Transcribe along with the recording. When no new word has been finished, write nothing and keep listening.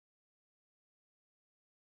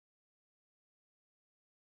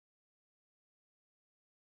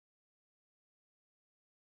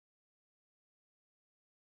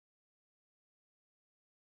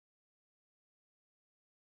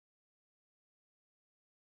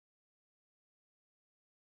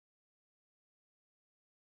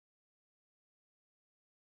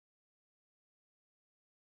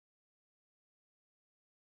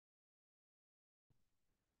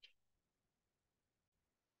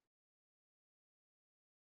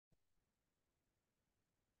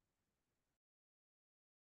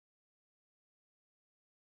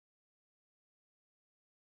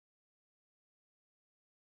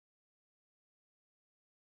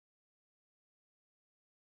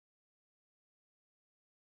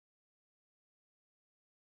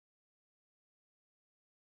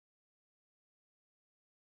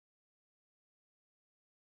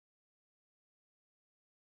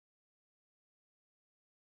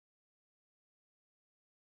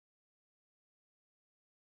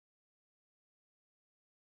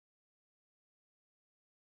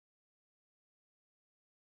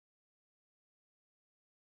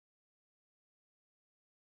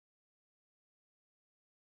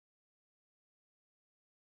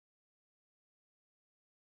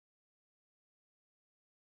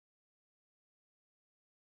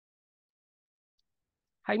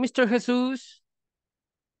Hi, Mr. Jesus.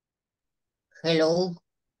 Hello,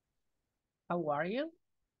 How are you?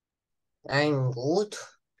 I'm good.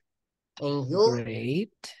 And you?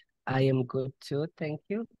 Great. I am good too. Thank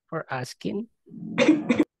you for asking.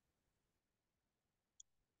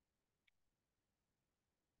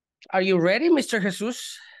 Are you ready, Mr.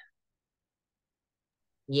 Jesus?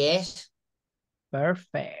 Yes,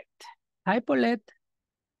 Perfect. Hi, Paulette.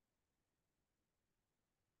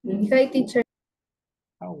 Hi, teacher.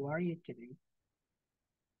 How are you today?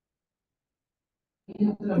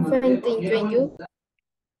 Fine, thank you. And you?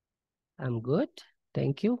 I'm good.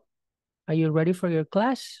 Thank you. Are you ready for your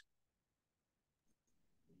class?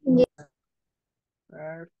 Yes.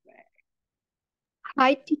 Perfect.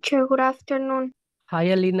 Hi, teacher. Good afternoon. Hi,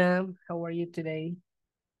 Alina. How are you today?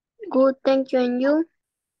 Good, thank you. And you?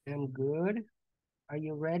 I'm good. Are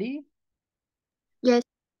you ready? Yes.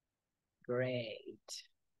 Great.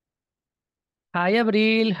 Hi,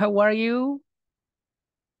 Abril. How are you?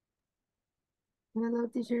 Hello,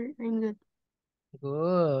 teacher. I'm good.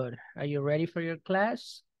 Good. Are you ready for your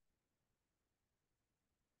class?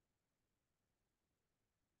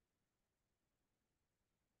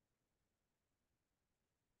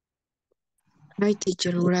 Hi,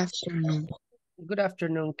 teacher. Good afternoon. Good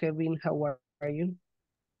afternoon, Kevin. How are you?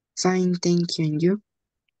 Fine, thank you. And you?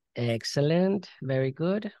 Excellent. Very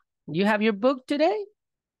good. You have your book today?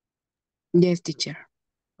 Yes, teacher.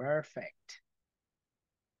 Perfect.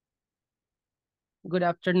 Good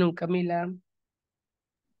afternoon, Camila.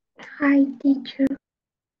 Hi, teacher.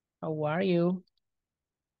 How are you?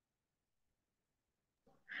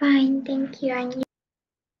 Fine, thank you. And you?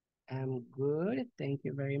 I'm good. Thank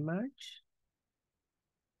you very much.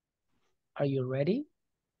 Are you ready?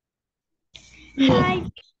 Hi,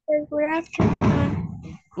 teacher. Good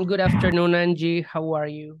afternoon. Good afternoon, Angie. How are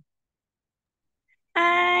you?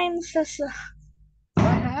 I'm so What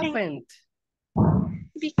happened?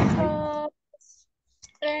 because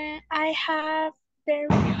I have very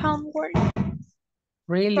homework.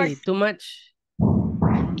 Really? Too much?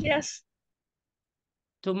 Yes,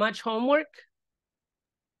 Too much homework?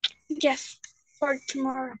 yes, for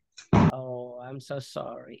tomorrow. Oh, I'm so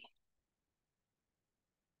sorry.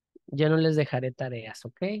 Yo no les dejaré tareas,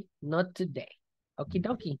 okay? Not today. Okie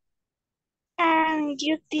dokie. And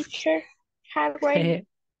you, teacher, how are you?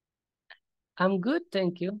 I'm good,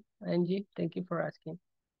 thank you, Angie. Thank you for asking.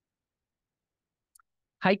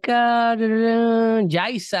 Hi,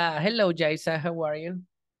 Jaisa. Hello, Jaisa. How are you?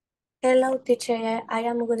 Hello, teacher. I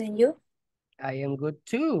am good. And you? I am good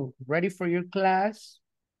too. Ready for your class,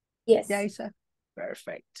 Yes. Jaisa?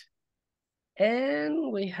 Perfect.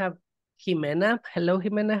 And we have Jimena. Hello,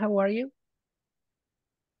 Jimena. How are you?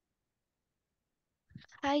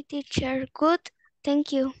 Hi, teacher. Good.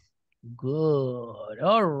 Thank you. Good.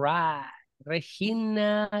 All right.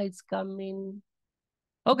 Regina is coming.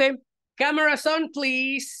 Okay. Cameras on,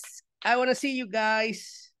 please. I want to see you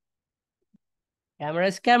guys.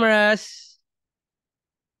 Cameras, cameras.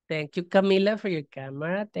 Thank you, Camila, for your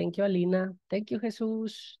camera. Thank you, Alina. Thank you,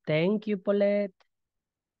 Jesus. Thank you, Paulette.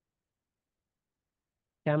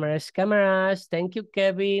 Cameras, cameras. Thank you,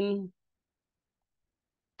 Kevin.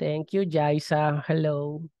 Thank you, Jaisa.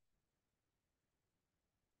 Hello.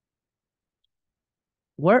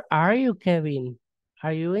 Where are you, Kevin?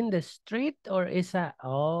 Are you in the street or is that?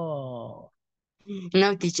 Oh.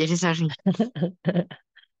 No, teacher, sorry.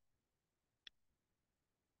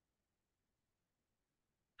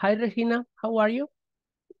 Hi, Regina. How are you?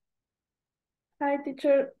 Hi,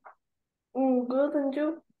 teacher. Good, and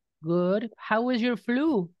you? Good. How is your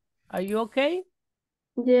flu? Are you okay?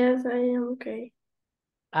 Yes, I am okay.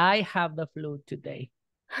 I have the flu today.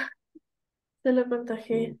 Se lo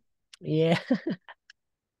contagié. Yeah.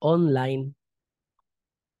 Online.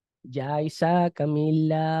 Jaisa,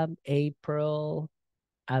 Camila, April,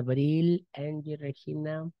 Abril, Angie,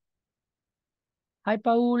 Regina. Hi,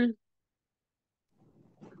 Paul.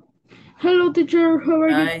 Hello, teacher. How are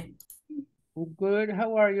you? Hi. Good.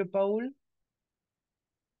 How are you, Paul?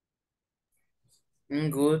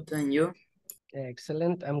 I'm good. And you?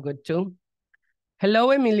 Excellent. I'm good too. Hello,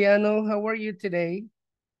 Emiliano. How are you today?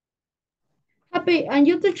 Happy. And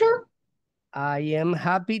you, teacher? I am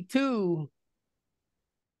happy too.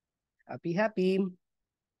 Happy, happy.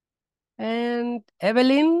 And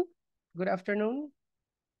Evelyn, good afternoon.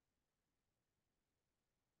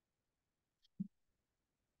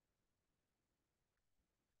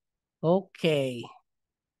 Ok.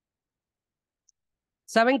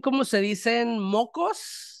 ¿Saben cómo se dicen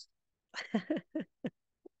mocos?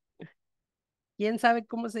 ¿Quién sabe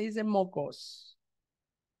cómo se dicen mocos?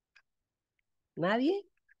 ¿Nadie?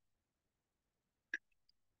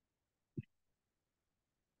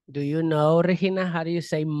 Do you know, Regina, how do you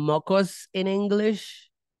say mocos in English?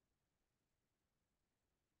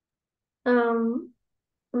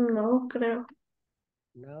 No, creo.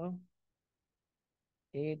 No.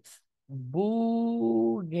 It's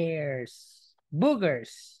boogers.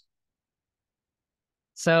 Boogers.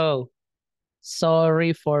 So,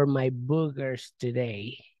 sorry for my boogers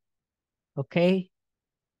today. Okay?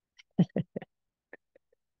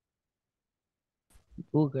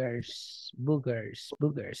 Boogers, boogers,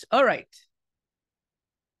 boogers. All right.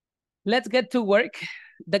 Let's get to work.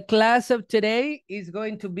 The class of today is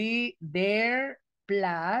going to be there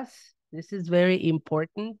plus, this is very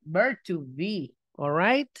important, verb to be. All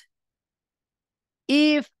right?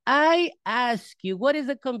 If I ask you, what is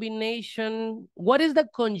the combination, what is the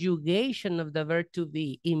conjugation of the verb to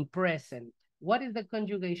be in present? What is the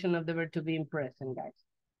conjugation of the verb to be in present, guys?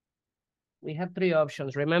 We have three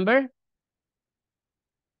options, remember?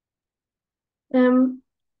 M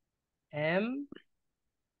M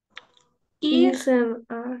is and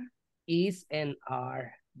are. is and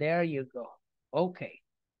are. There you go. Okay.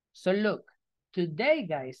 So look, today,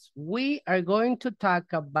 guys, we are going to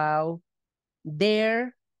talk about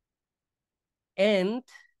there and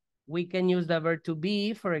we can use the verb to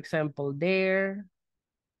be, for example, there,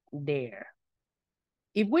 there.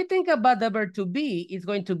 If we think about the verb to be, it's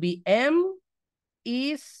going to be am,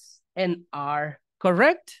 is, and are,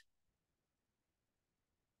 correct?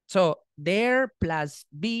 So there plus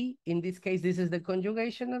be, in this case, this is the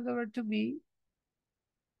conjugation of the verb to be,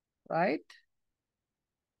 right?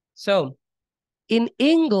 So in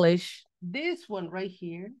English, this one right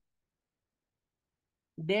here,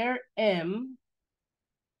 there am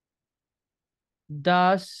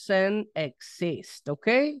doesn't exist,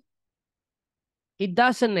 okay? It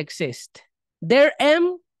doesn't exist. There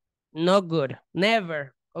am, no good,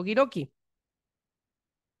 never, okie dokie.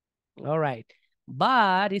 All right,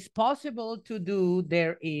 but it's possible to do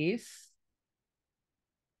there is.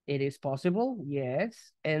 It is possible, yes.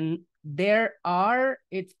 And there are,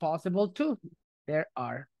 it's possible too. There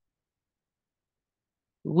are.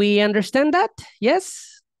 We understand that?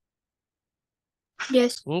 Yes?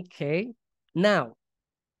 Yes. Okay. Now,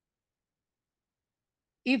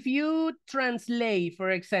 if you translate, for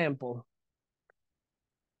example,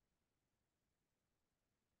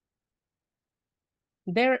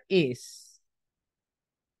 there is.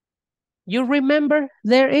 You remember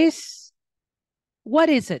there is? What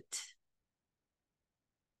is it?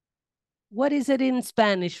 What is it in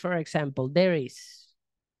Spanish, for example? There is.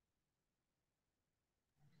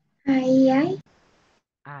 Ay.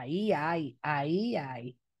 Ahí hay, ahí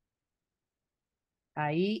hay.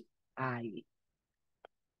 Ahí hay.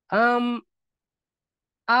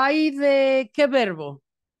 ¿Hay de qué verbo?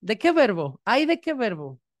 ¿De qué verbo? ¿Hay de qué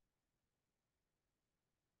verbo?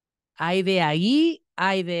 Hay de ahí,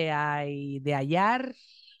 hay de hallar,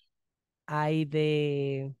 hay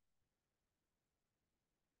de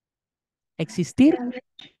existir.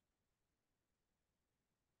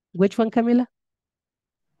 Which one, Camila?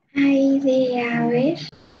 Hay de haber.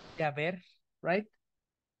 De haber, right?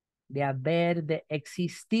 De haber, de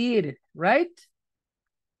existir, right?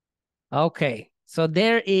 Okay, so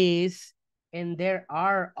there is, and there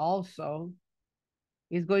are also,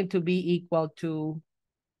 is going to be equal to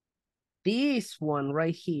this one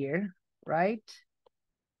right here, right?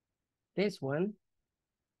 This one.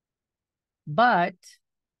 But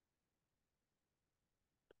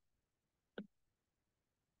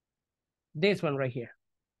this one right here.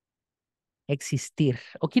 Existir.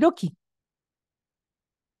 Okie dokie.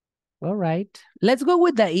 All right. Let's go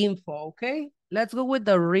with the info, okay? Let's go with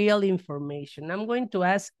the real information. I'm going to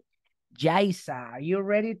ask Jaisa. Are you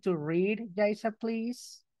ready to read, Jaisa,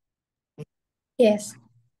 please? Yes.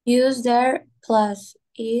 Use there plus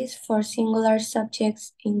is for singular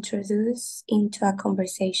subjects introduced into a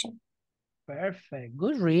conversation. Perfect.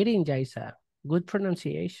 Good reading, Jaisa. Good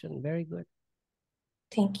pronunciation. Very good.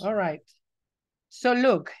 Thank you. All right. So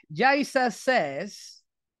look, Jaisa says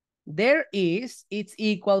there is, it's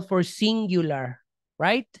equal for singular,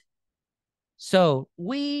 right? So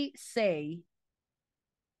we say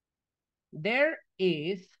there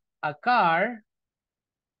is a car,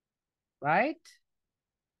 right?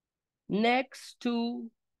 Next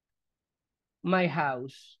to my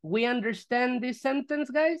house. We understand this sentence,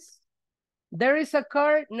 guys? There is a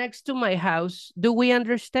car next to my house. Do we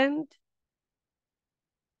understand?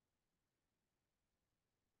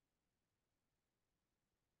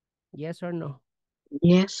 Yes or no?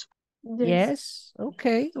 Yes. Yes.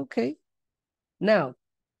 Okay, okay. Now,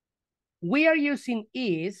 we are using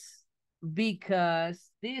is because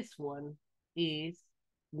this one is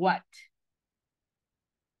what?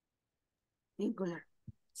 Singular.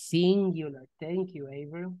 Singular. Thank you,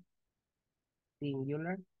 Avery.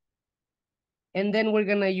 Singular. And then we're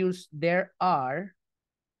gonna use there are,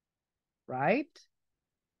 right?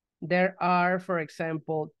 There are, for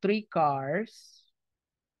example, 3 cars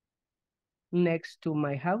next to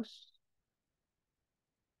my house.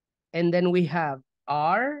 And then we have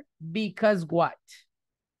are because what?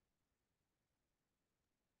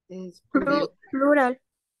 It's Plural.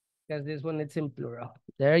 Because this one it's in plural.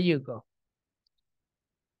 There you go.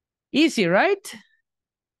 Easy, right?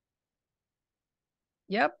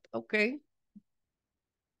 Yep, okay.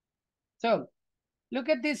 So look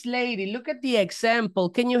at this lady. Look at the example.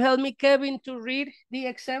 Can you help me, Kevin, to read the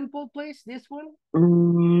example, please? This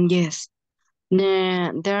one? Yes.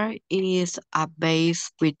 There is a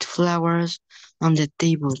vase with flowers on the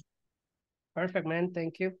table. Perfect, man.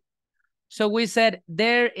 Thank you. So we said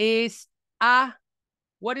there is a.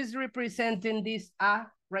 What is representing this a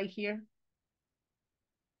right here?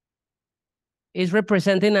 Is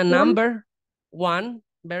representing a number. 1.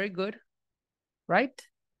 Very good. Right?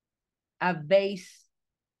 A vase.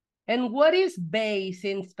 And what is vase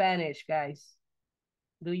in Spanish, guys?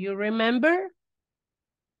 Do you remember?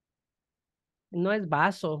 No es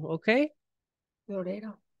vaso, okay?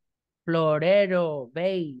 florero. Florero,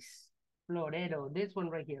 vase. Florero, this one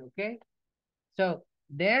right here, okay? So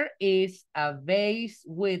there is a vase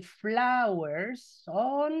with flowers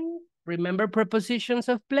on, remember prepositions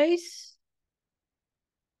of place?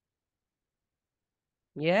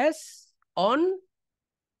 Yes, on?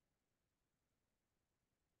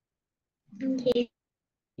 Okay.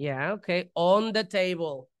 Yeah, okay, on the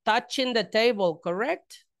table. Touching the table,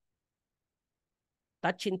 correct?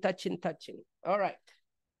 Touching, touching, touching. All right.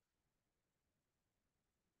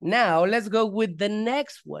 Now let's go with the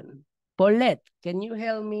next one. Paulette, can you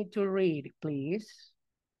help me to read, please?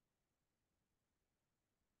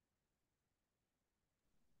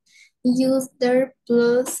 Use their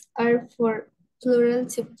plus are for plural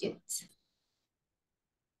subjects.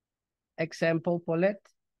 Example, Paulette.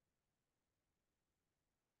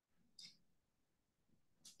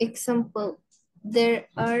 Example, there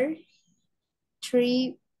are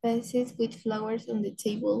 3 vases with flowers on the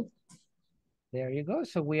table. There you go.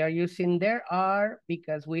 So we are using there are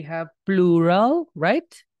because we have plural,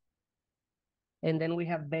 right? And then we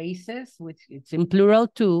have bases, which it's in plural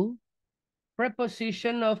too.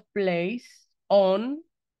 Preposition of place, on,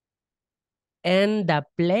 and the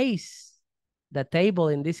place, the table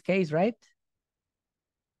in this case, right?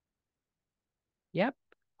 Yep.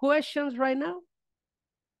 Questions right now?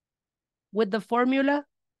 With the formula?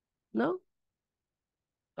 No?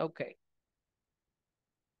 Okay.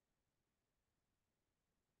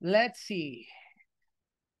 Let's see.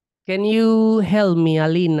 Can you help me,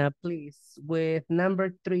 Alina, please, with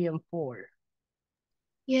number 3 and 4?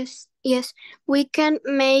 Yes. We can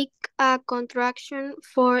make a contraction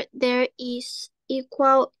for there is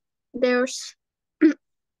equal there's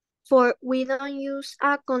for we don't use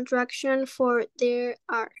a contraction for there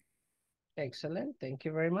are. Excellent. Thank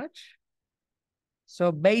you very much.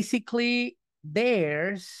 So basically,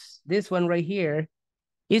 there's this one right here.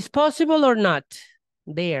 Is possible or not?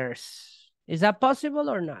 There's. Is that possible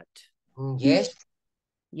or not? Yes.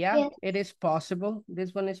 Yeah, Yes. it is possible.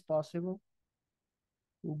 This one is possible.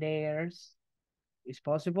 There's is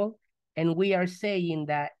possible. And we are saying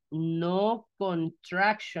that no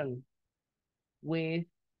contraction with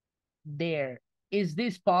there. Is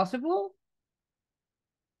this possible?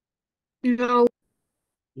 No.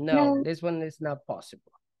 No, this one is not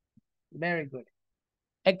possible. Very good.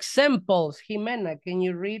 Examples. Jimena, can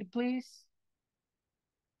you read, please?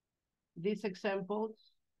 These examples.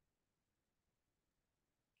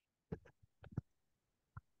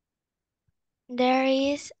 There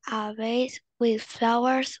is a vase with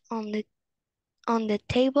flowers on the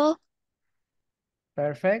table.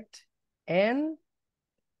 Perfect. And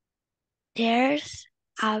There's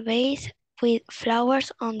a vase with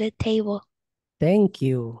flowers on the table. thank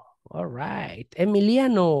you. All right.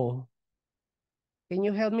 Emiliano, can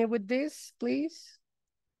you help me with this, please?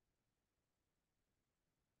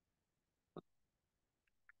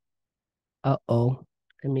 Uh-oh.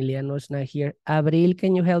 Emiliano's not here. Abril,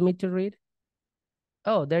 can you help me to read?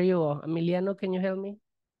 Oh, there you go. Emiliano, can you help me?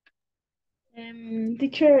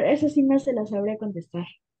 Teacher, esa sí no se la sabré contestar.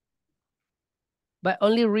 But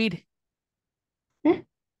only read. ¿Eh?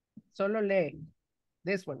 Solo lee.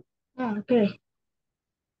 This one. Okay.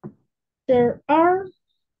 There are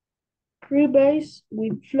 3 vases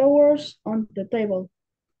with flowers on the table.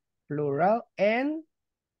 Plural and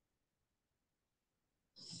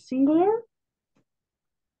Singular.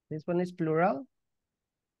 this one is plural.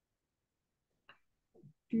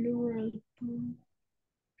 Plural.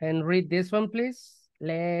 And read this one, please.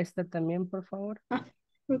 Lee esta también, por favor.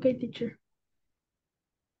 Okay, teacher.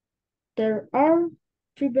 There are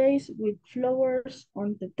 3 vases with flowers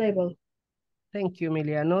on the table. Thank you,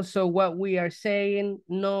 Emiliano. So what we are saying,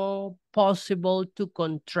 no possible to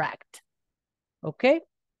contract. Okay?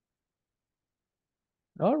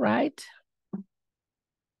 All right.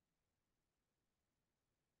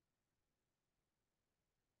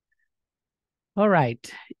 All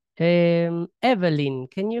right. Evelyn,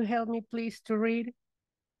 can you help me please to read?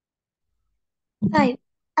 5.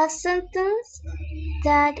 A sentence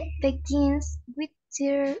that begins with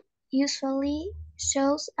there usually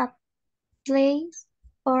shows a place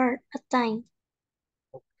or a time.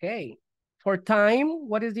 Okay. For time,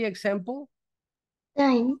 what is the example?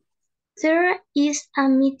 Time. There is a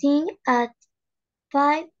meeting at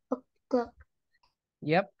 5 o'clock.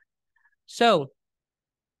 Yep. So,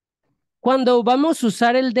 cuando vamos a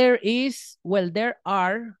usar el there is, well, there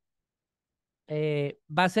are,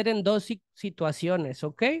 va a ser en dos situaciones,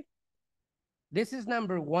 ¿ok? This is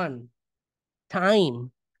number 1,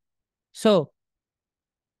 time. So,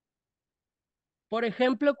 por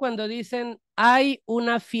ejemplo, cuando dicen, hay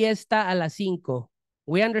una fiesta a las 5.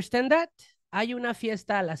 We understand that? Hay una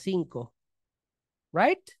fiesta a las 5.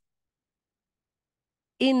 Right?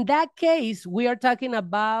 In that case, we are talking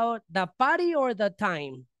about the party or the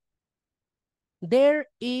time. There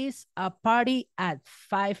is a party at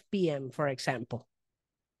 5 p.m., for example.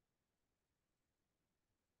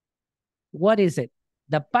 What is it?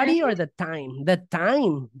 The party or the time? The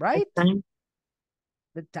time, right? Time.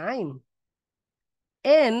 The time.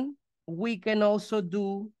 And we can also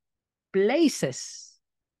do places.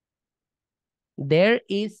 There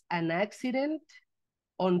is an accident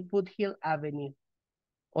on Foothill Avenue.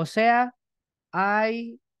 O sea,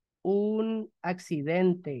 hay un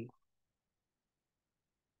accidente.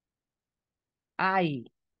 Hay.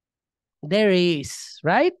 There is,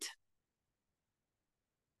 right?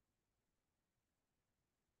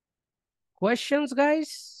 Questions,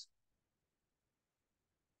 guys?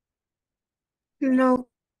 No.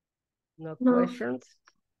 No No. questions?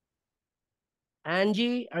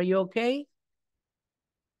 Angie, are you okay?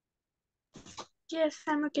 Yes,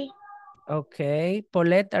 I'm okay. Okay.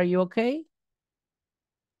 Paulette, are you okay?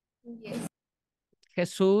 Yes.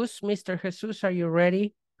 Jesus, Mr. Jesus, are you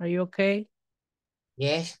ready? Are you okay?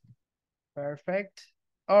 Yes. Perfect.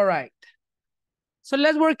 All right. So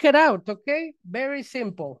let's work it out, okay? Very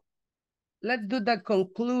simple. Let's do the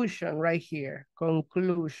conclusion right here.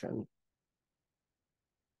 Conclusion.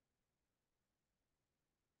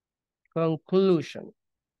 Conclusion.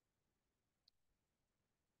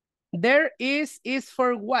 There is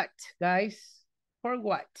for what, guys? For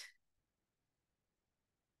what?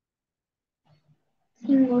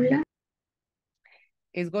 Singular.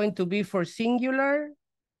 It's going to be for singular.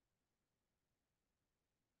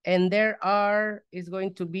 And there are is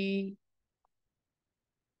going to be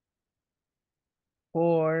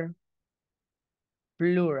for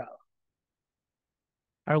plural.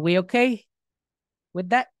 Are we okay with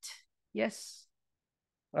that? Yes?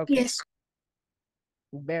 Okay. Yes.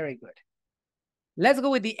 Very good. Let's go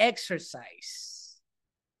with the exercise.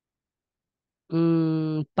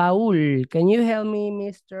 Paul, can you help me,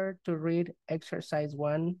 mister, to read exercise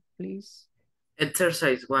 1, please?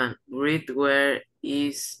 Exercise 1. Read where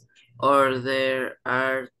is or there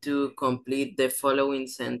are to complete the following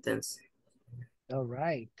sentence. All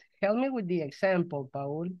right. Help me with the example,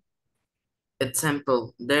 Paul.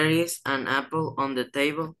 Example, there is an apple on the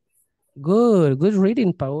table. Good. Good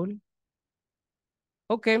reading, Paul.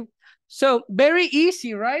 Okay. So, very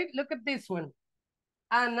easy, right? Look at this one.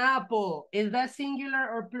 An apple. Is that singular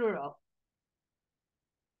or plural?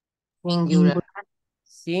 Singular.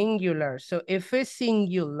 Singular. So if it's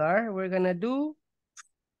singular, we're gonna do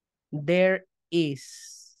there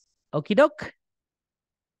is. Okie doke.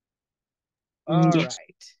 All Yes.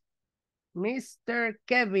 right. Mr.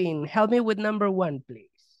 Kevin, help me with number 1,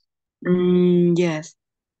 please. Yes.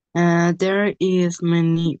 There is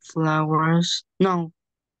many flowers. No.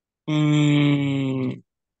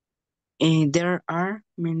 There are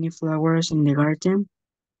many flowers in the garden.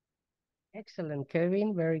 Excellent,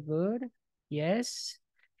 Kevin. Very good. Yes.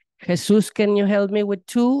 Jesus, can you help me with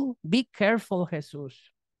 2? Be careful,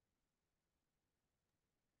 Jesus.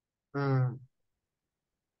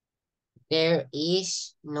 There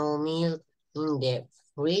is no milk in the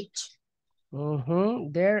fridge.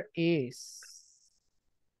 There is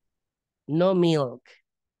no milk.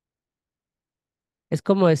 Es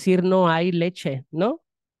como decir no hay leche, ¿no?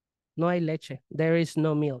 No hay leche. There is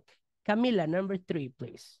no milk. Camila, number 3,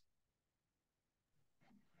 please.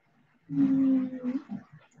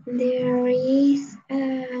 There is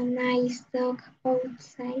a nice dog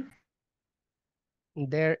outside.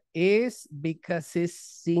 There is because it's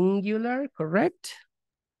singular, correct?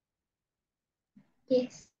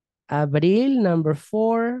 Yes. Abril, number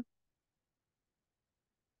 4.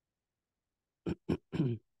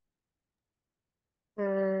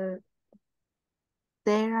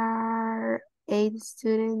 There are 8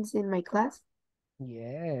 students in my class.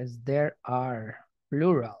 Yes, there are.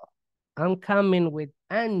 Plural. I'm coming with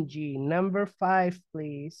Angie. Number 5,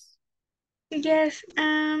 please. Yes,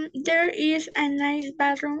 there is a nice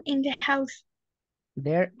bathroom in the house.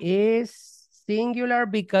 There is singular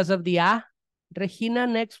because of the A. Regina,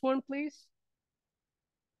 next one, please.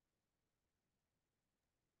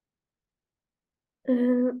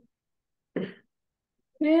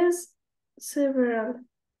 Yes, several.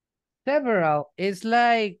 Several is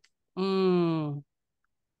like a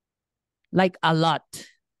lot,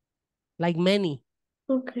 like many.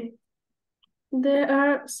 Okay. There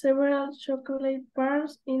are several chocolate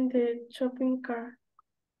bars in the shopping cart.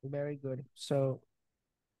 Very good. So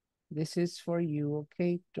this is for you,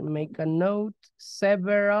 okay? To make a note,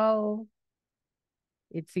 several,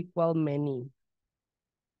 it's equal many.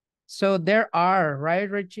 So there are, right,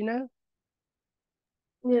 Regina?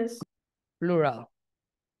 Yes. Plural.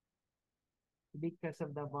 Because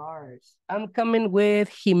of the bars. I'm coming with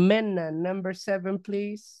Jimena, number 7,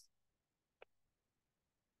 please.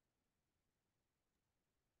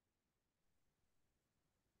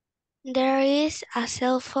 There is a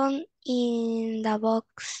cell phone in the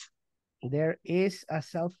box. There is a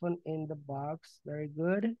cell phone in the box. Very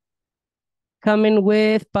good. Coming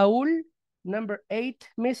with Paul, number 8,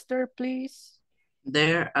 mister, please.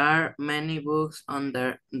 There are many books on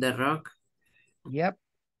the rock. Yep.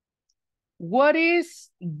 What is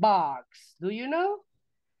box? Do you know?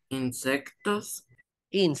 Insectos.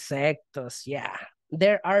 Insectos, yeah.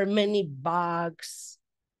 There are many bugs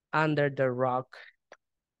under the rock.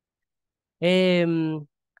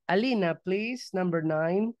 Alina, please, number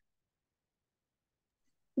 9.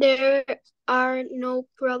 There are no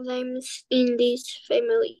problems in this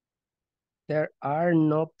family. There are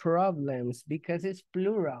no problems because it's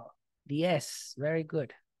plural. Yes, very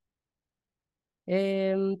good.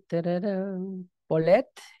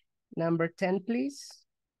 Paulette, number 10, please.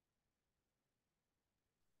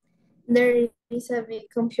 There is a big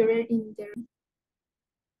computer in there.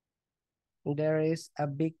 There is a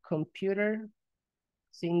big computer,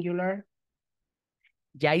 singular.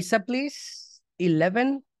 Jaisa, please,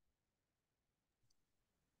 11.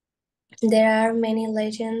 There are many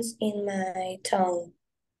legends in my town.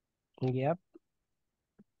 Yep.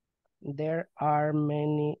 There are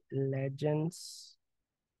many legends.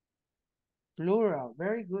 Plural.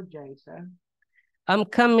 Very good, Jaisa. I'm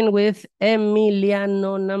coming with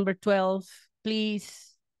Emiliano, number 12, please.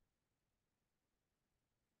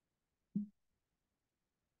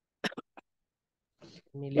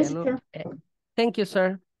 Emiliano. Yes, Thank you,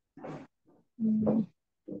 sir.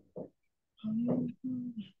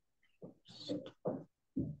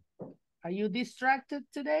 Are you distracted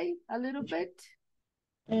today a little bit?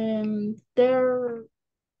 there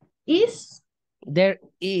is. There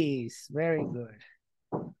is. Very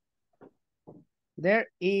good. There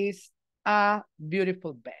is a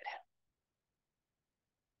beautiful bed.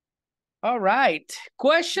 All right.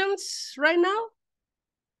 Questions right now?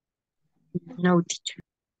 No, teacher.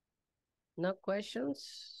 No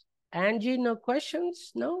questions? Angie, no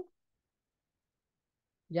questions? No?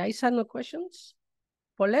 Yaisa, no questions?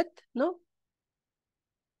 Paulette, no?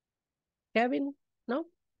 Kevin, no?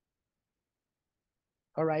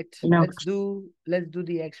 All right, No. let's do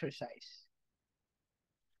the exercise.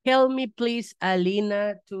 Help me, please,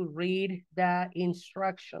 Alina, to read the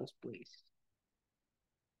instructions, please.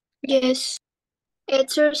 Yes.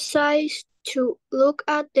 Exercise 2. Look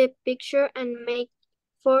at the picture and make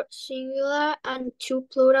 4 singular and 2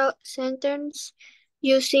 plural sentences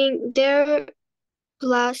using there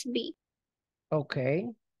plus be. Okay,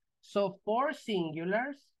 so 4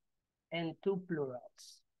 singulars and 2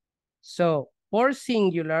 plurals. So 4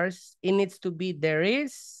 singulars, it needs to be there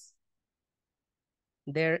is,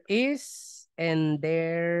 and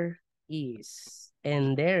there is,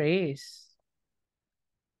 and there is.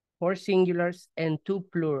 4 singulars and 2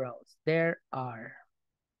 plurals. There are.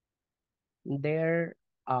 There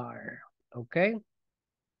are. Okay.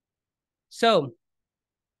 So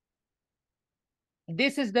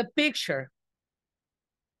this is the picture.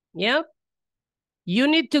 Yeah. You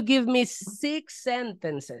need to give me 6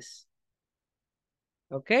 sentences.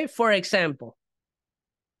 Okay. For example,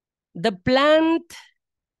 the plant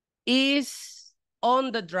is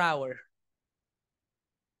on the drawer.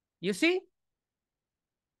 You see?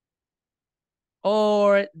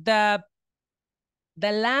 Or the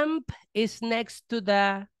lamp is next to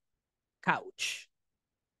the couch.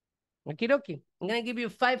 Okie dokie. I'm going to give you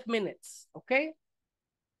 5 minutes, okay?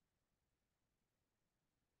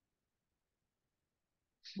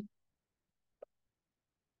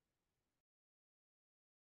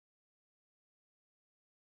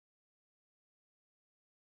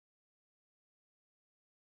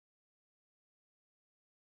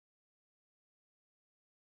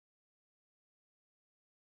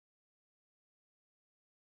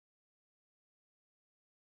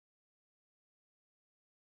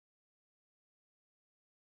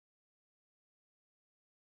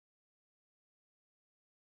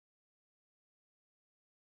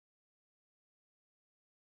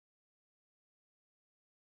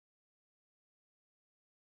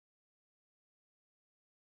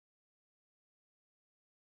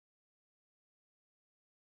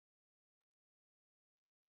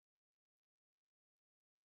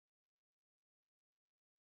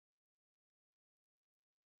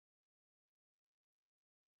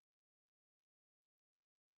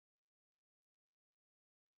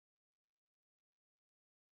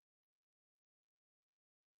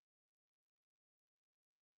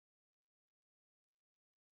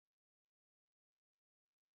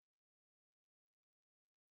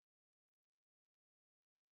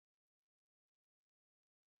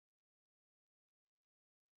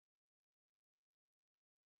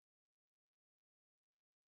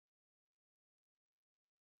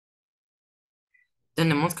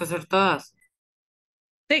 Tenemos que hacer todas.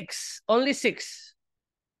 6, only 6.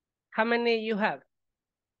 How many you have?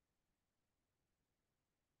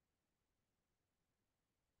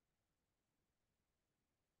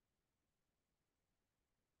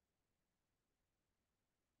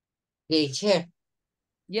 Teacher,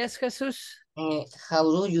 Yes, Jesus. how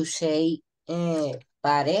do you say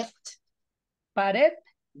pared? Pared,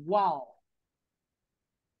 wall.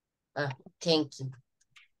 Thank you.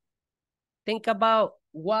 Think about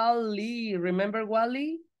Wally. Remember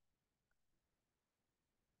Wally?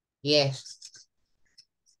 Yes.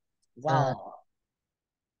 Wow.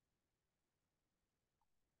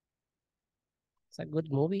 It's a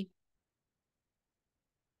good movie.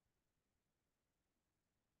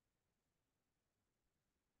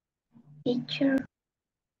 Teacher,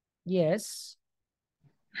 Yes.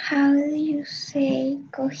 how do you say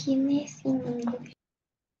cojines in English?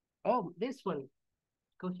 Oh, this one.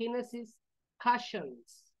 Cojines is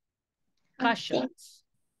cushions. Okay. Cushions.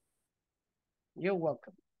 You're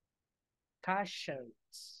welcome.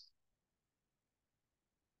 Cushions.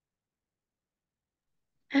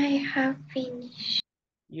 I have finished.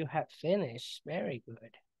 You have finished. Very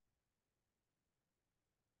good.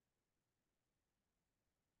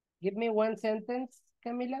 Give me one sentence,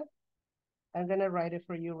 Camila. I'm going to write it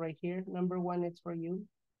for you right here. Number 1 is for you.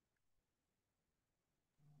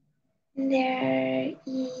 There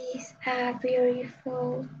is a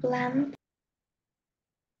beautiful plant.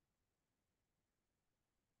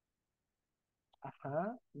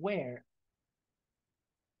 Where?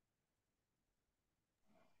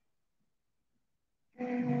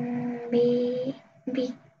 Be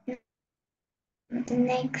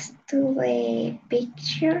next to the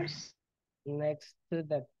pictures. Next to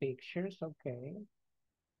the pictures. Okay.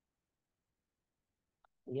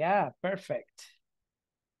 Yeah, perfect.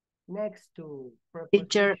 Next to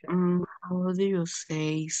Teacher, preposition. how do you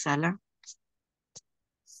say sala?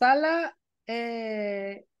 Sala,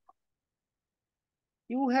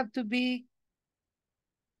 you have to be,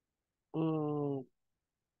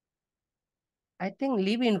 I think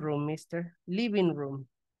living room, mister. Living room.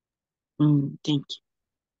 Thank you.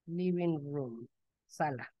 Living room.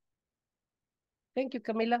 Sala. Thank you,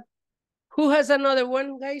 Camila. Who has another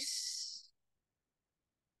one, guys?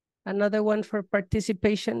 Another one for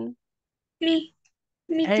participation? Me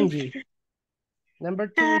Angie. teacher. Number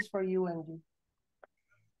 2 is for you, Angie.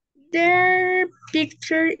 Their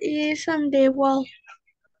picture is on the wall.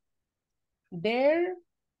 There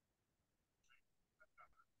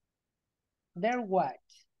what?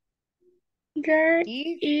 There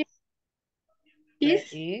Is, there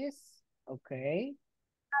is, okay.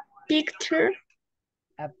 picture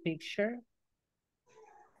A picture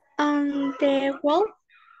on the wall.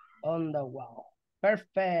 on the wall.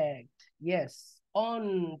 Perfect. Yes.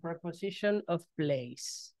 On preposition of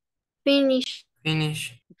place. Finish.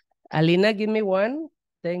 Finish. Alina, give me one.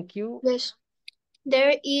 Thank you. Yes.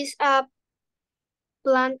 There is a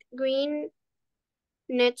plant green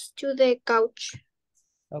next to the couch.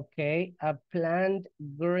 Okay. A plant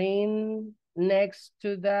green next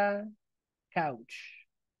to the couch.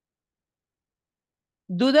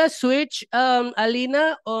 Do the switch,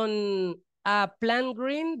 Alina, on a plant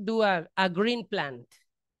green, do a green plant.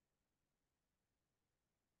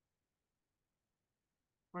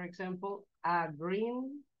 For example, a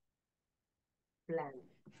green plant.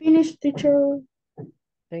 Finish, teacher.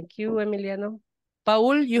 Thank you, Emiliano.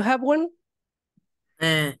 Paul, you have one?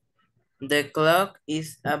 The clock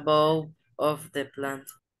is above of the plant.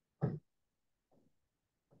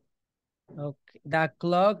 Okay, the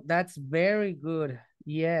clock, that's very good.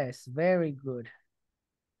 Yes, very good.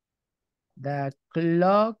 The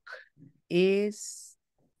clock is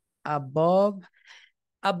above.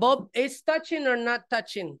 Above is touching or not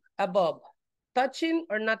touching? Above. Touching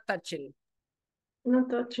or not touching? Not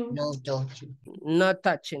touching. No touching. Not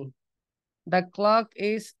touching. The clock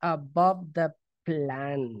is above the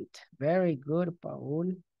plant. Very good,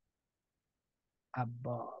 Paul.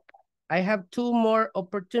 Above. I have two more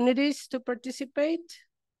opportunities to participate.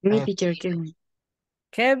 Me, Oh. teacher, Kevin.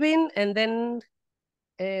 Kevin and then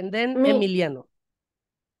Me. Emiliano.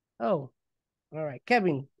 Oh, all right.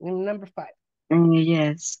 Kevin, number 5.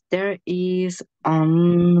 Yes, there is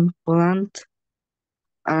plant.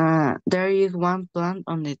 There is one plant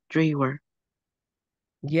on the drawer.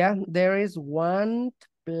 Yeah, there is one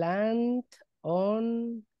plant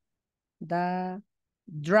on the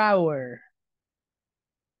drawer.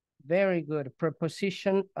 Very good.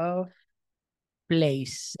 Preposition of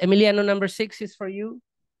place. Emiliano, number 6 is for you.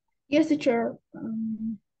 Yes, teacher.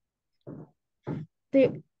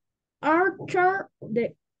 The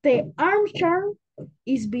the armchair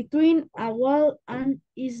is between a wall and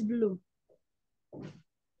is blue.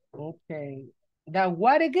 Okay. The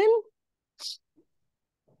what again?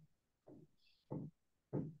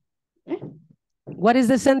 What is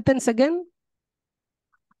the sentence again?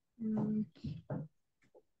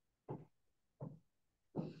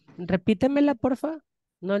 Repítemela, porfa.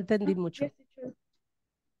 No entendí mucho. Yes, teacher.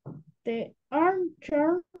 The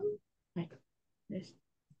armchair. Yes.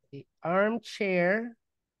 The armchair.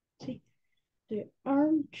 Sí. The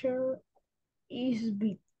armchair is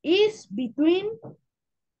between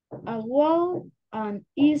a wall and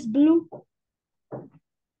is blue.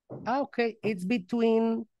 Okay, it's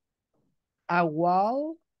between a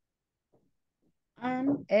wall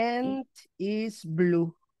and is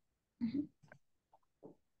blue.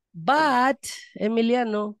 But,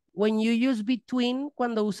 Emiliano, when you use between,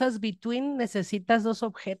 cuando usas between, necesitas dos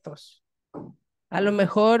objetos. A lo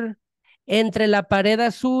mejor entre la pared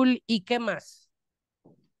azul y ¿qué más?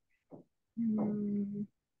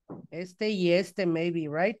 Este y este, maybe,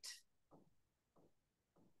 right?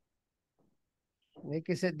 Like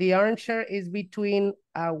I said, the armchair is between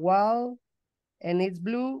a wall and it's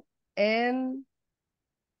blue and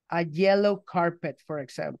a yellow carpet, for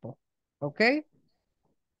example. Okay?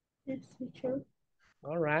 Yes, teacher.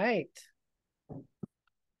 All right.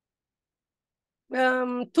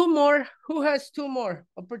 Two more. Who has two more?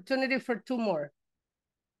 Opportunity for two more.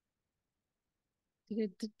 Me.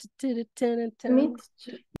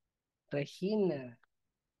 Regina.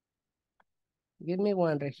 Give me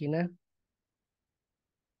one, Regina.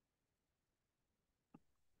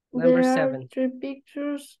 Number There 7. are 3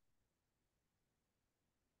 pictures.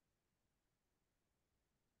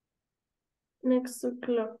 Next to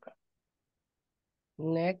clock.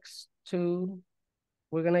 Next to,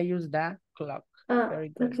 we're going to use that clock. Very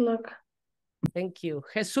good. The clock. Thank you.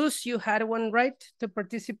 Jesus, you had one right to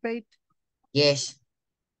participate? Yes.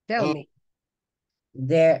 Tell me.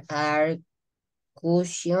 There are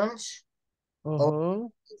cushions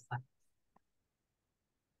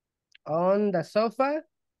On the sofa?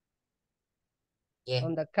 Yeah.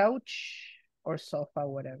 On the couch or sofa,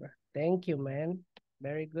 whatever. Thank you, man.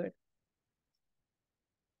 Very good.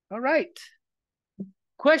 All right.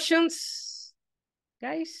 Questions,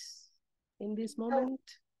 guys, in this moment?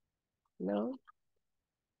 No?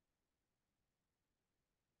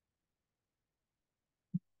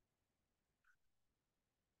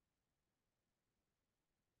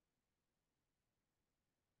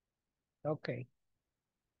 Okay.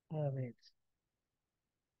 A ver.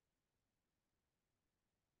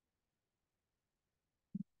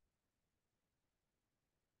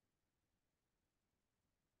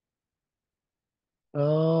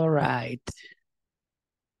 All right.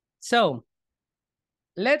 So,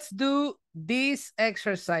 let's do this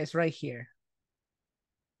exercise right here.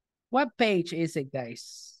 What page is it,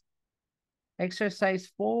 guys? Exercise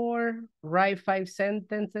 4, write 5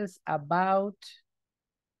 sentences about,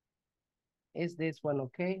 is this one,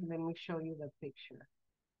 okay? Let me show you the picture.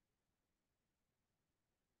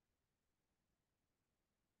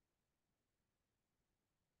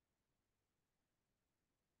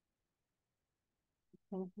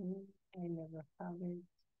 I never have it.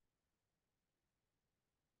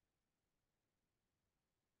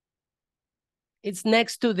 It's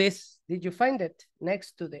next to this. Did you find it?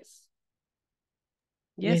 Next to this.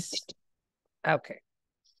 Yes? Yes. Okay.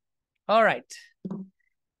 All right.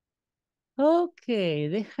 Ok,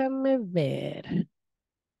 déjame ver.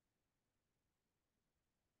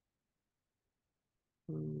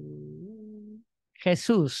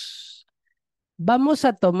 Jesús. Vamos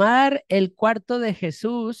a tomar el cuarto de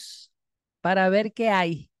Jesús para ver qué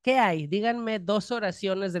hay. ¿Qué hay? Díganme dos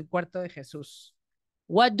oraciones del cuarto de Jesús.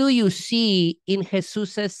 What do you see in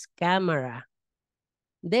Jesus's camera?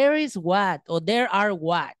 There is what, or there are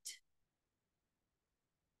what?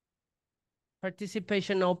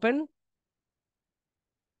 Participation open.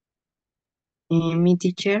 Me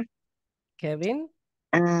teacher. Kevin.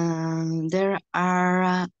 There are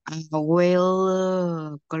a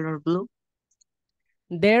whale color blue.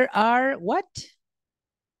 There are what?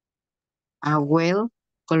 A whale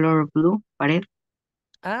color blue. Pared.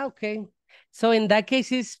 Ah, okay. So in that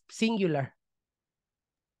case, it's singular.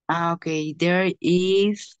 Okay. There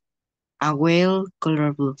is a whale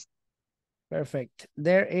color blue. Perfect.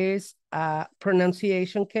 There is a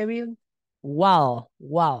pronunciation, Kevin. Wall.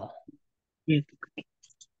 Wall. Yes.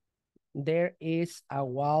 There is a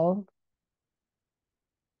wall.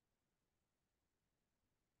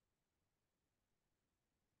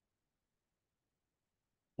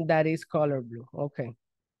 That is color blue. Okay.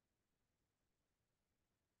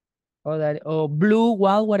 Oh, blue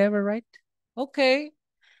wall, whatever, right? Okay.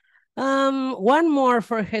 One more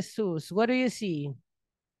for Jesus. What do you see?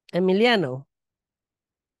 Emiliano.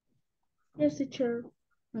 Yes, teacher.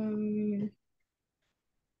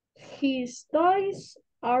 His toys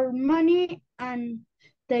are money and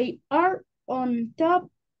they are on top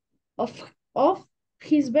of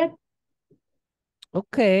his bed.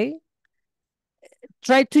 Okay.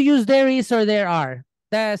 Try to use there is or there are.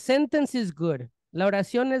 The sentence is good. La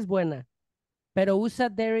oración es buena. Pero usa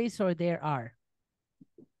there is or there are.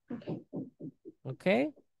 Okay.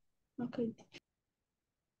 Okay.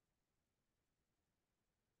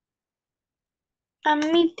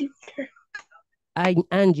 Me teacher.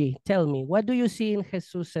 Angie, tell me, what do you see in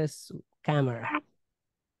Jesus's camera?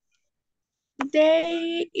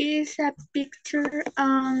 There is a picture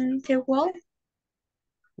on the wall.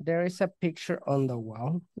 There is a picture on the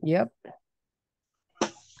wall. Yep.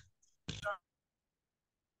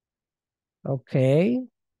 Okay.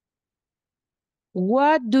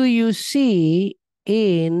 What do you see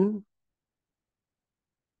in...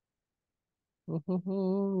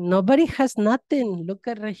 Nobody has nothing. Look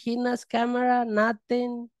at Regina's camera,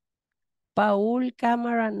 nothing. Paul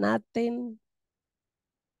camera, nothing.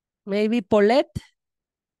 Maybe Paulette?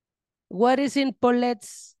 What is in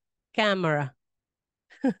Paulette's camera?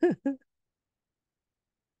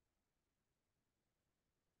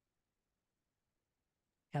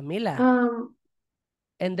 Camila.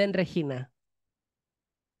 And then Regina.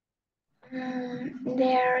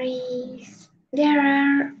 There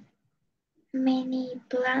are many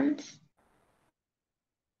plants.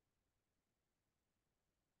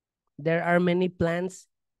 There are many plants.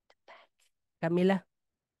 Camila.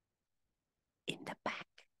 In the back.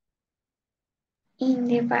 In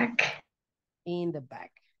the back. In the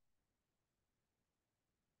back.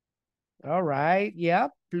 All right. Yeah,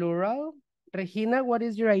 plural. Regina, what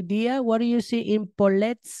is your idea? What do you see in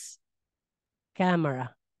Paulette's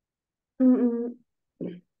camera?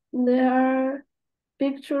 There are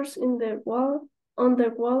pictures in the wall, on the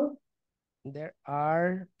wall. There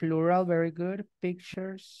are, plural, very good,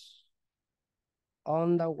 pictures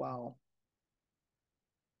on the wall.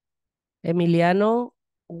 Emiliano,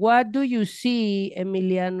 what do you see,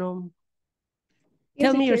 Emiliano?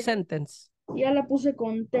 Yes, Tell me your teacher. sentence. Ya la puse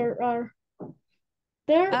con there are.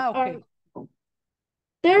 Okay.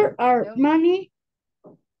 There are many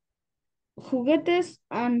juguetes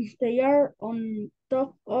and they are on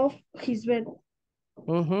top of his bed.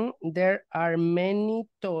 There are many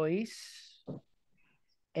toys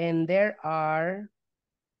and they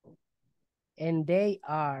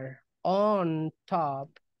are on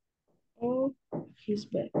top of his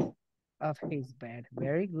bed.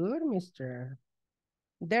 Very good, mister.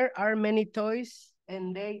 There are many toys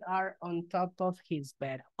and they are on top of his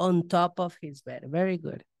bed. On top of his bed. Very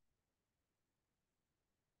good.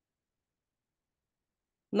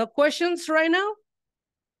 No questions right now?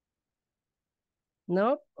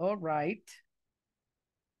 No? All right.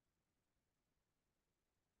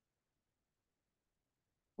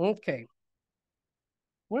 Okay.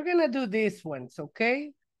 We're going to do these ones,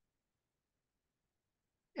 okay?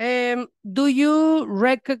 Do you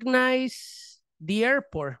recognize the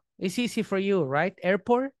airport? It's easy for you, right?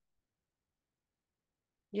 Airport?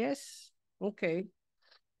 Yes? Okay.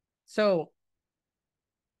 So,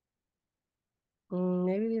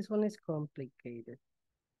 Maybe this one is complicated.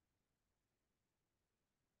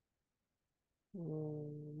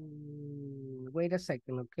 Wait a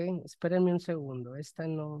second, okay? Espérenme un segundo. Esta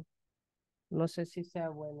no sé si sea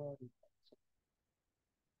bueno ahorita.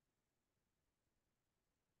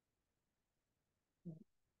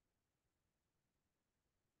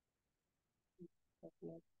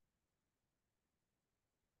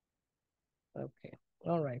 Okay,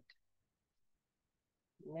 all right.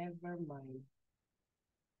 Never mind.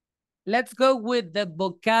 Let's go with the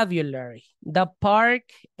vocabulary. The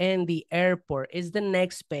park and the airport is the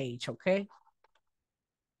next page, okay?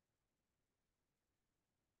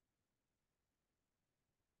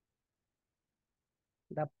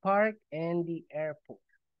 The park and the airport.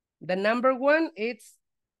 The number one, it's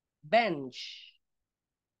bench.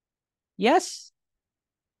 Yes?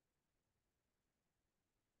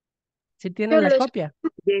 ¿Sí tienen la copia?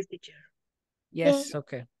 Yes, teacher. Yes,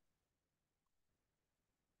 okay.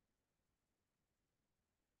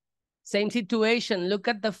 Same situation. Look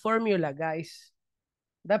at the formula, guys.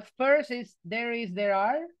 The first is there is, there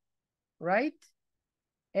are, right?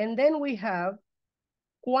 And then we have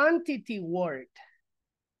quantity word.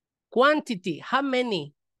 Quantity, how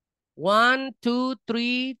many? 1, 2,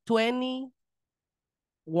 3, 20,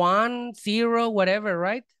 1, 0, whatever,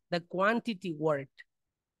 right? The quantity word.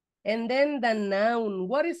 And then the noun.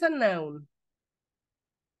 What is a noun?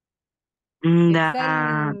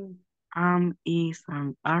 The is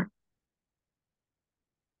an are.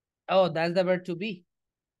 Oh, that's the verb to be.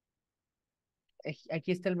 Aquí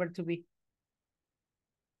está el verb to be.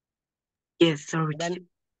 Yes, sorry. Then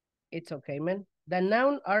it's okay, man. The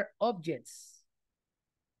noun are objects.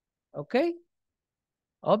 Okay?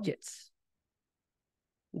 Objects.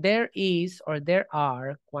 There is or there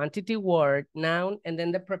are, quantity word, noun, and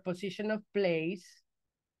then the preposition of place.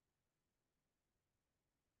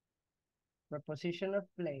 Preposition of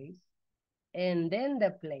place. And then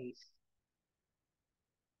the place.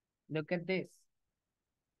 Look at this.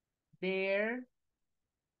 There,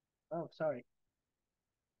 oh, sorry.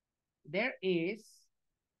 There is.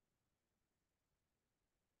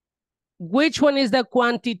 Which one is the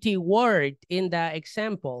quantity word in the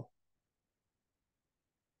example?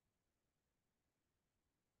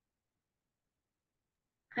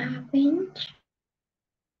 Bench.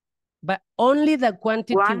 But only the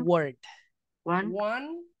quantity One. word.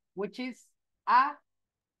 One. Which is a.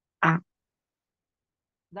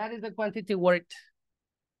 That is the quantity word.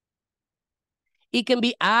 It can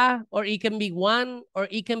be a, or it can be 1, or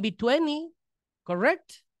it can be 20,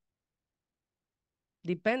 correct?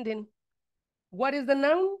 Depending. What is the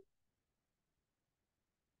noun?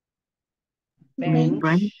 Bench.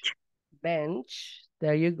 Bench.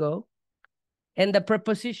 There you go. And the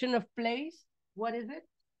preposition of place, what is it?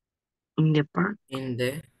 In the park. In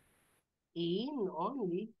the. In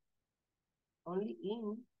only. Only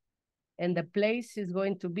in. And the place is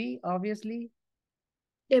going to be, obviously,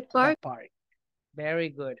 The park. the park. Very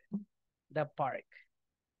good. The park.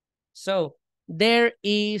 So, there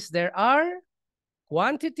is, there are,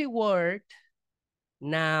 quantity word,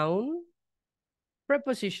 noun,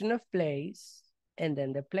 preposition of place, and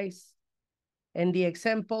then the place. And the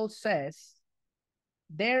example says,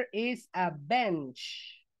 there is a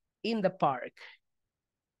bench in the park.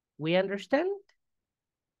 We understand?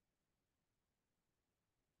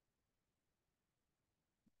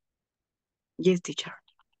 Yes, teacher.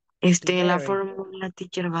 La Very. fórmula,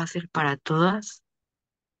 teacher, va a ser para todas.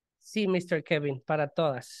 Sí, Mr. Kevin, para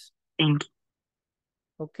todas. Thank you.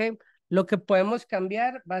 Ok. Lo que podemos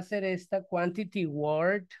cambiar va a ser esta quantity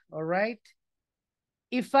word, all right?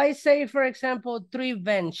 If I say, for example, 3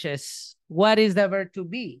 benches, what is the verb to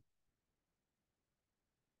be?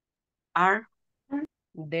 Are.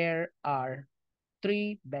 There are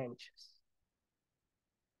 3 benches.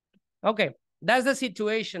 Okay, that's the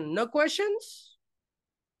situation. No questions?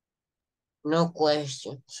 No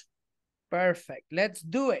questions. Perfect. Let's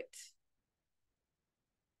do it.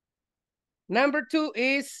 Number 2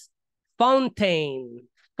 is fountain.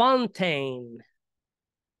 Fountain.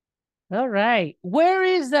 All right. Where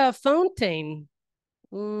is the fountain?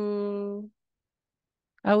 I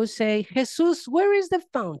would say, Jesus, where is the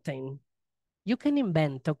fountain? You can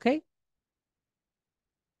invent, okay?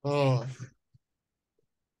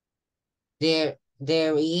 There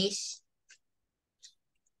is.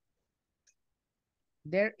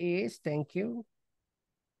 There is, thank you.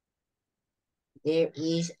 There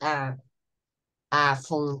is a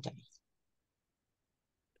fountain.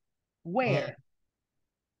 Where?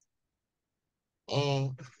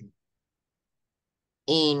 In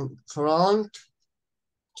front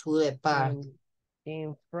to the park.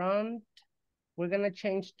 In front, we're gonna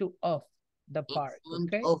change to of. the park,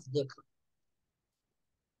 front okay? of the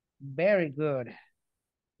Very good.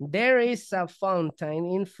 There is a fountain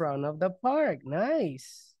in front of the park.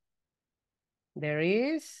 Nice. There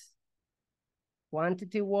is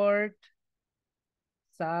quantity word,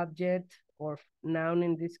 subject, or noun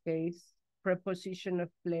in this case, preposition of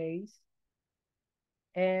place,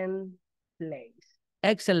 and place.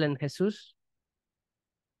 Excellent, Jesus.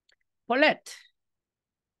 Paulette.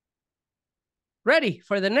 Ready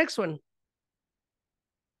for the next one.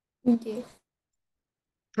 Yes.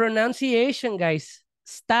 Pronunciation, guys.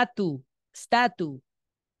 Statu, statu,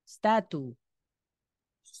 statu,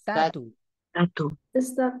 statu. Statue.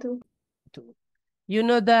 Statue. You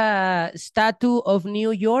know the Statue of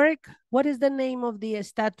New York? What is the name of the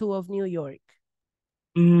Statue of New York?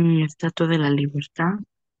 Estatua de la Libertad.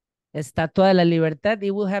 Estatua de la Libertad.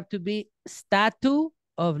 It will have to be Statue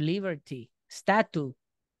of Liberty. Statue.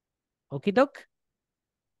 Okie doke?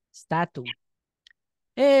 Statue.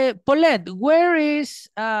 Paulette, where is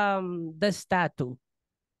the statue?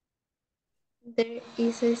 There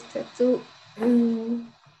is a statue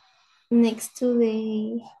next to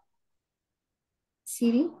the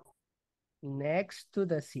city. Next to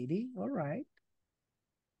the city. All right.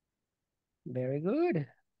 Very good.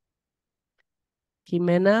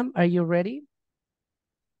 Jimena, are you ready?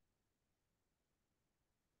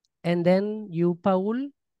 And then you, Paul,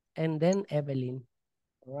 and then Evelyn.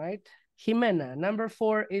 All right. Jimena, number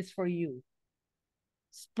 4 is for you.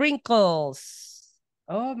 Sprinkles.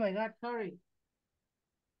 Oh my God, sorry.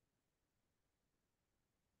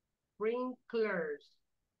 Sprinklers.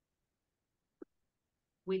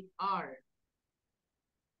 With R.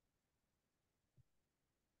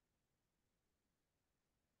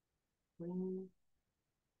 Sprinklers.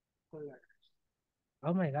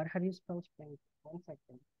 Oh my God, how do you spell sprinkles? 1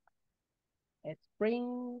 second.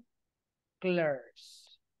 Sprinklers.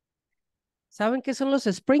 ¿Saben qué son los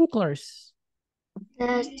sprinklers?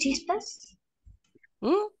 Las chispas.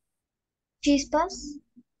 ¿Mm? Chispas.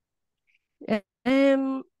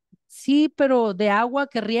 Sí, pero de agua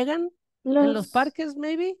que riegan en los Los parques,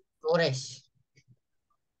 maybe. flores.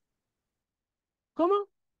 ¿Cómo?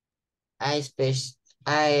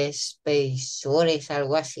 Espesores,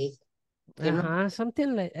 algo así. ¿Que no? Uh-huh,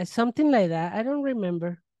 something like that. I don't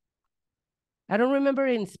remember. I don't remember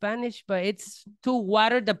in Spanish, but it's to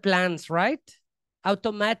water the plants, right?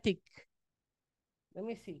 Automatic. Let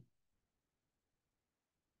me see.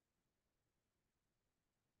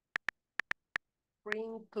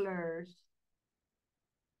 Sprinklers.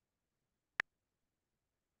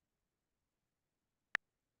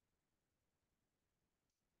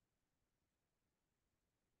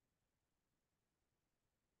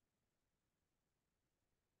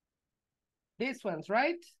 These ones,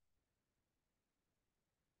 right?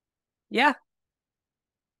 Yeah.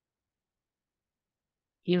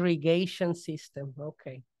 Irrigation system.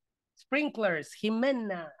 Okay. Sprinklers.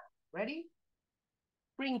 Jimena. Ready?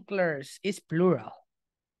 Sprinklers is plural.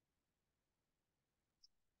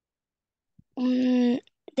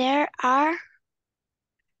 There are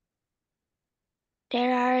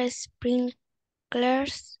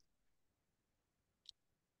sprinklers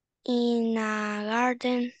in a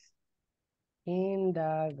garden. In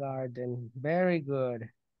the garden. Very good.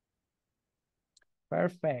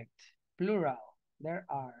 Perfect. Plural. There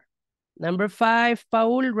are. Number 5,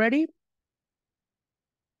 Paul, ready?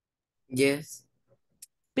 Yes.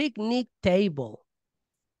 Picnic table.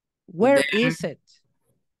 Where is it?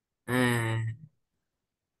 Uh,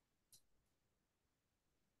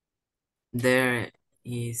 there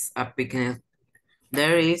is a picnic.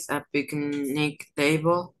 There is a picnic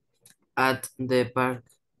table at the park.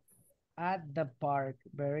 At the park.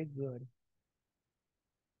 Very good.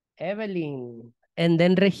 Evelyn. And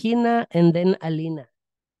then Regina. And then Alina.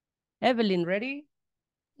 Evelyn, ready?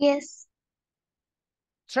 Yes.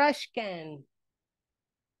 Trash can.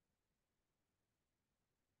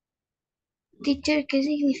 Teacher, ¿qué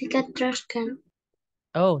significa trash can?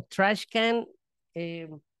 Oh, trash can.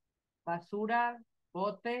 Basura.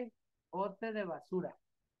 Bote de basura.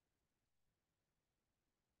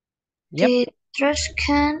 Yep. The trash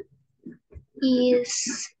can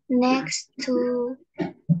is next to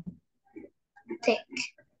deck.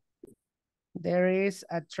 There is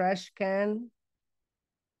a trash can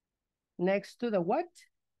next to the what?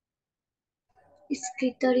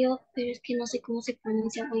 Escritorio, pero es que no sé cómo se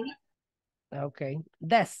pronuncia muy bien. Okay.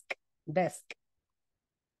 Desk. Desk.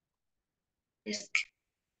 Desk.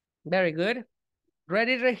 Very good.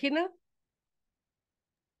 Ready, Regina?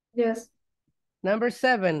 yes. Number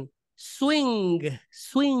 7. Swing.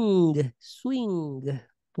 Swing. Swing.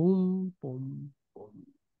 Boom, boom,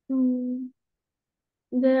 boom.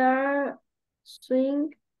 There are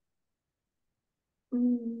swing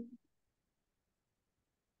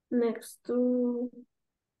next to,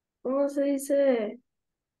 ¿cómo se dice?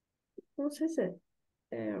 ¿Cómo se dice?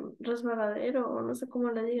 Resbaladero, o no sé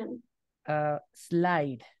cómo le digan.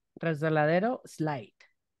 Slide. Resbaladero, slide.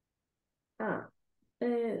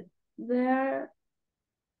 There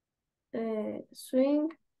swing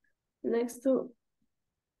next to,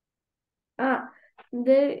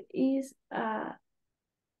 there is a,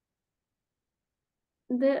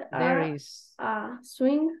 there There are a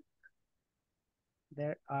swing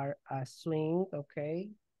are a swing, okay,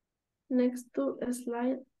 next to a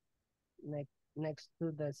slide. next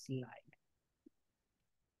to the slide.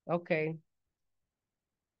 Okay.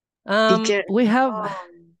 Teacher, We have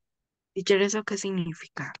teacher, ¿eso qué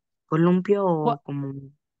significa? ¿Columpio o como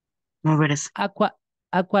moverse? ¿A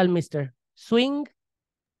cuál, mister? Swing.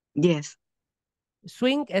 Yes,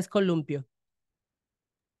 Swing es columpio.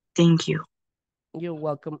 thank you. You're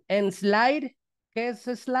welcome. And slide, ¿qué es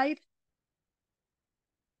slide?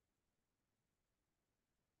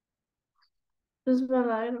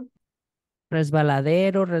 Resbaladero.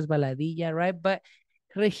 Resbaladero, resbaladilla, right? But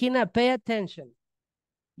Regina, pay attention.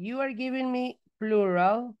 You are giving me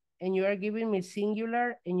plural, and you are giving me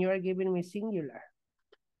singular, and you are giving me singular.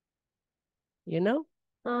 You know?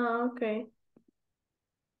 Okay.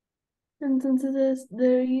 Entonces,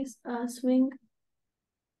 there is a swing.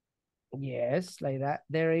 Yes, like that.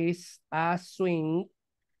 There is a swing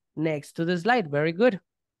next to the slide. Very good.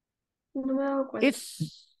 No me he dado cuenta.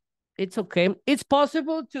 It's okay. It's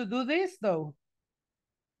possible to do this though.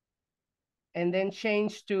 And then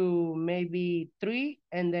change to maybe 3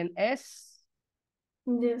 and then S.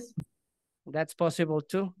 Yes. That's possible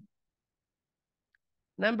too.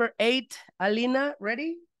 Number 8, Alina,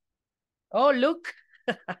 ready? Oh, look.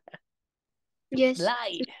 Yes.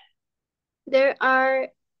 Slide. There are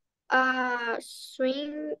a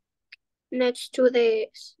swing next to the,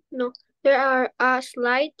 no, there are a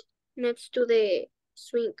slide next to the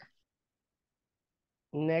swing.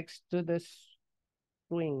 Next to the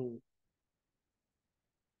swing.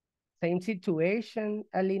 Same situation,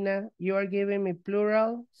 Alina. You are giving me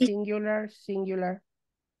plural, singular, singular.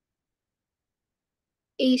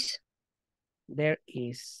 Is. There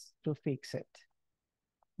is to fix it.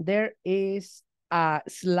 There is a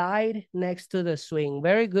slide next to the swing.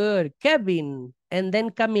 Very good. Kevin, and then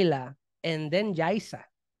Camila, and then Jaisa.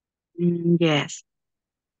 Yes.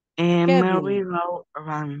 Kevin.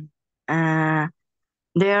 Merry-go-round.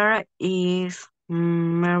 There is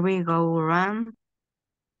merry-go-round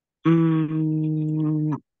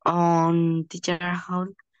on teacher house.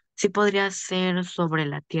 Sí podría ser sobre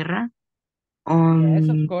la tierra. Yes,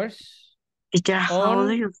 of course. Teacher, how do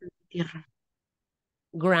On you say tierra?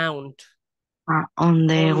 ground. On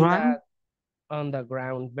the ground. On the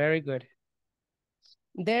ground. Very good.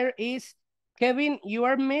 There is, Kevin, you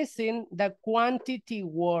are missing the quantity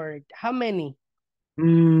word. How many?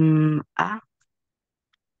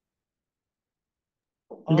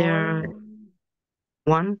 There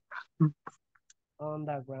one. On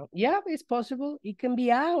the ground. Yeah, it's possible. It can be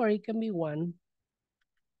a or it can be one.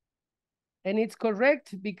 And it's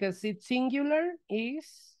correct because it's singular,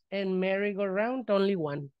 is, and merry-go-round, only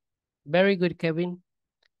one. Very good, Kevin.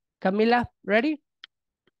 Camila, ready?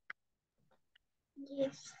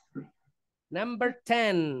 Yes. Number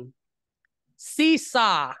 10.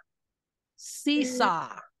 Seesaw.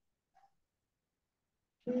 Seesaw.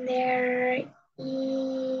 There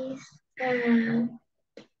is a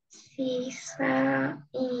seesaw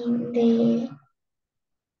in the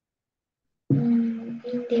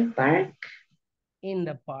park. In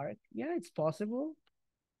the park. Yeah, it's possible.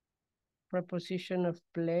 Preposition of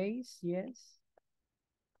place, yes.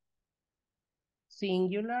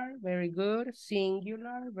 Singular, very good.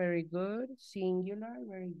 Singular, very good. Singular,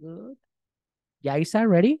 very good. Jaisa,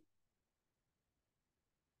 ready?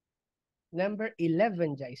 Number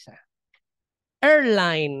 11, Jaisa.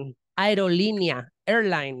 Airline, aerolínea,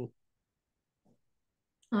 airline.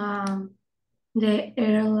 The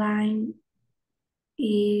airline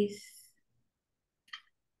is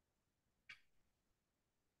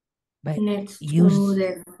next to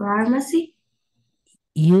the pharmacy.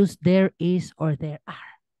 Use there is or there are.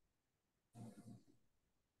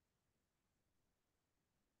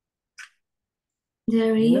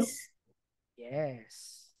 There is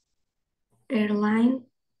Yes. airline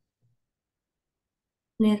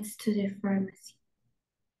next to the pharmacy.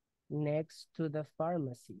 Next to the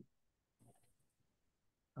pharmacy.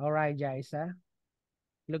 All right, Jaisa.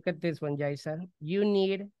 Look at this one, Jaisa. You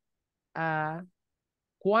need a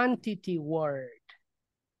quantity word.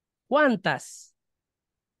 ¿Cuántas?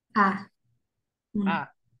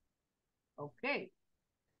 Okay.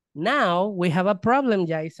 Now we have a problem,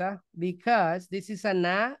 Jaisa, because this is an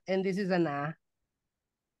A and this is an A.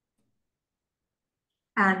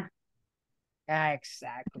 And.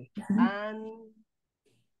 Exactly. And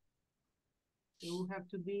it will have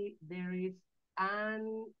to be, there is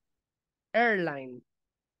an airline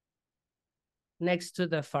next to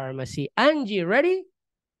the pharmacy. Angie, ready?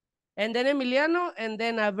 And then Emiliano, and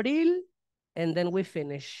then Abril, and then we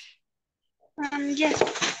finish. Yes.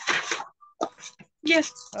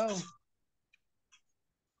 Yes. Oh.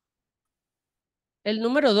 El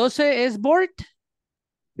número 12 es board.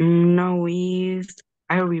 No, it's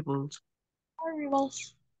arrivals.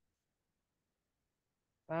 Arrivals.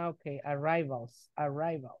 Okay, arrivals.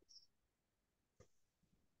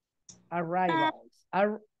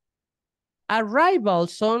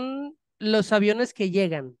 Arrivals son los aviones que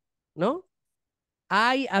llegan, ¿no?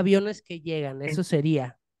 Hay aviones que llegan, eso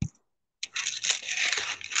sería.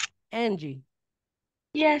 Angie.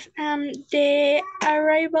 Yes, the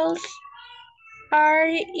arrivals are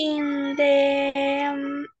in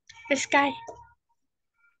the sky.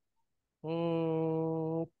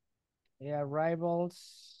 The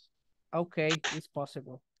arrivals. Okay, it's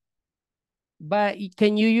possible. But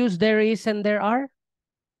can you use there is and there are?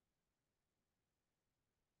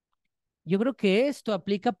 Yo creo que esto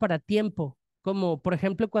aplica para tiempo, como por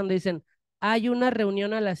ejemplo cuando dicen, hay una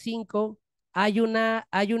reunión a las 5, hay un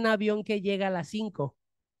avión que llega a las 5.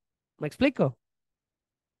 ¿Me explico?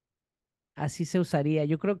 Así se usaría.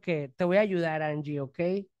 Yo creo que te voy a ayudar, Angie, ¿ok?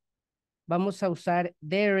 Vamos a usar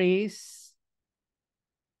there is.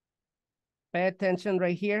 Pay attention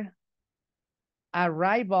right here.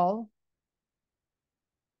 Arrival.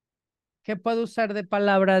 ¿Qué puedo usar de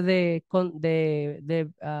palabra de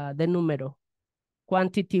número?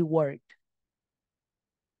 Quantity word.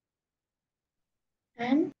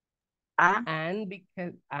 And. And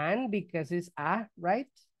because it's a, right?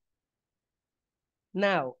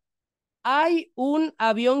 Now, hay un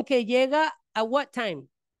avión que llega at what time?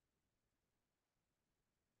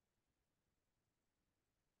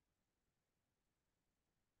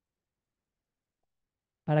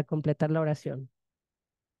 Para completar la oración.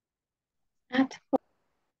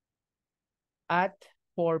 At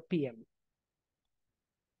 4 p.m.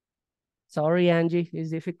 Sorry, Angie,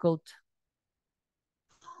 it's difficult.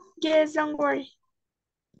 Yes, don't worry.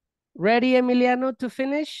 Ready, Emiliano, to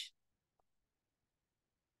finish?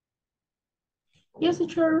 Yes,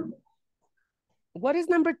 teacher. What is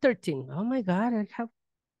number 13? Oh my God, I have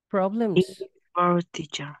problems. For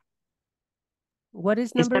teacher. What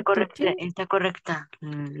is number 13? Está correcta.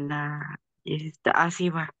 Así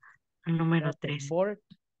va. El número Okay, 3. board.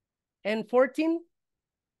 And 14?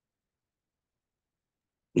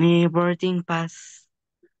 Boarding pass.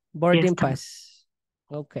 Boarding Fiesta. pass.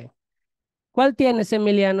 Okay. ¿Cuál tienes,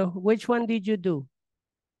 Emiliano? Which one did you do?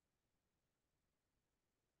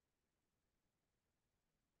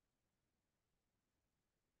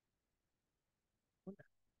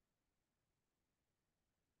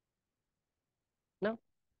 No?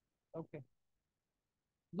 Okay.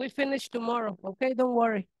 We finish tomorrow. Okay, don't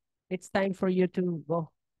worry. It's time for you to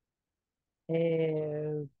go.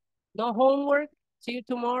 No homework. See you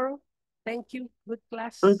tomorrow. Thank you. Good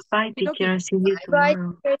class. Goodbye, teacher. See you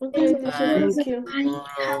tomorrow. Okay, teacher, thank you.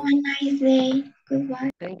 Have a nice day.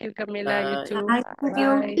 Goodbye. Thank you, Camila. You Bye. too. Bye. Bye. See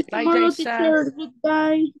you Bye, tomorrow, Jaisa. teacher.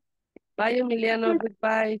 Goodbye. Bye, Emiliano.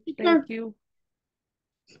 Goodbye. Teacher. Thank you.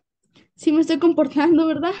 Sí me estoy comportando,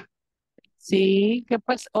 ¿verdad? Sí, ¿qué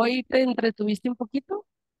pasa? ¿Hoy te entretuviste un poquito?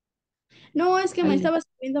 No, es que me Ay. estaba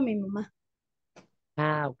escribiendo mi mamá.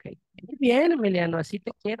 Ah, ok. Muy bien, Emiliano. Así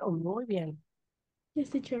te quiero. Muy bien. Yes,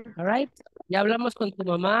 teacher. All right. Ya hablamos con tu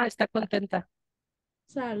mamá. Está contenta.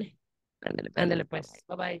 Sale. Ándale, ándale pues.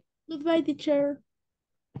 Bye bye. Goodbye, teacher.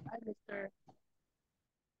 Bye, mister.